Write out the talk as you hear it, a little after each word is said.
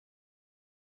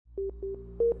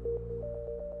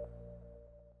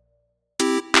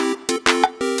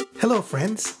Hello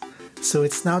friends! So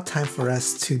it's now time for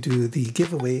us to do the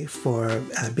giveaway for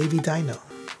Baby Dino.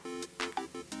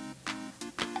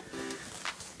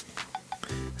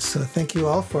 So thank you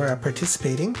all for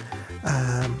participating.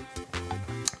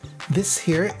 This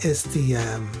here is the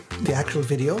actual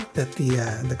video that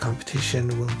the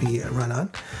competition will be run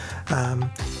on.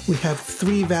 We have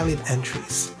 3 valid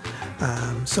entries.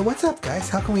 So what's up, guys?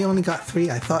 How come we only got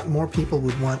 3? I thought more people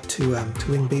would want to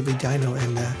win Baby Dino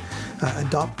and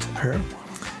adopt her,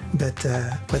 but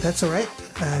that's all right.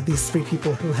 These 3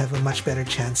 people will have a much better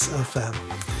chance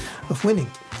of winning.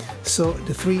 So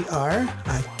the 3 are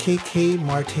KK,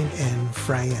 Martin, and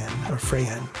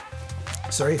Freyan.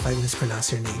 Sorry if I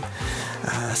mispronounce your name.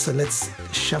 So let's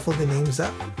shuffle the names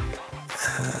up,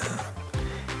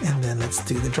 and then let's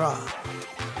do the draw.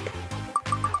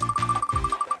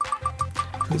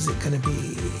 Who's it gonna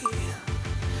be?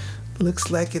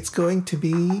 Looks like it's going to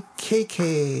be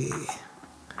KK.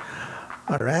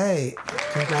 All right,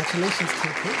 congratulations,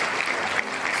 KK.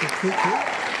 So KK,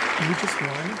 you just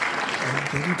won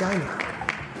Baby Dino.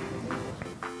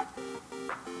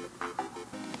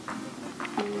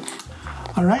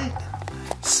 All right,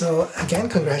 so again,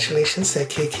 congratulations to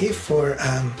KK for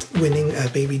winning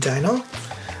Baby Dino.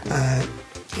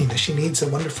 She needs a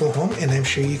wonderful home, and I'm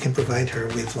sure you can provide her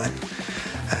with one.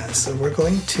 So we're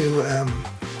going to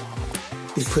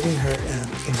be putting her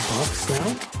in a box now,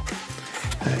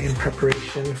 in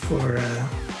preparation for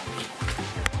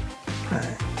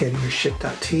getting her shipped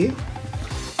out to you.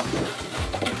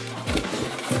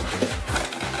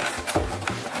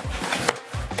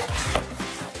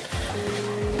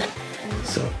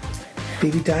 So,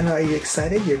 Baby Dino, are you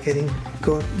excited? You're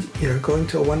going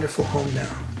to a wonderful home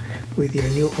now with your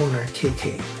new owner,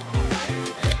 KK.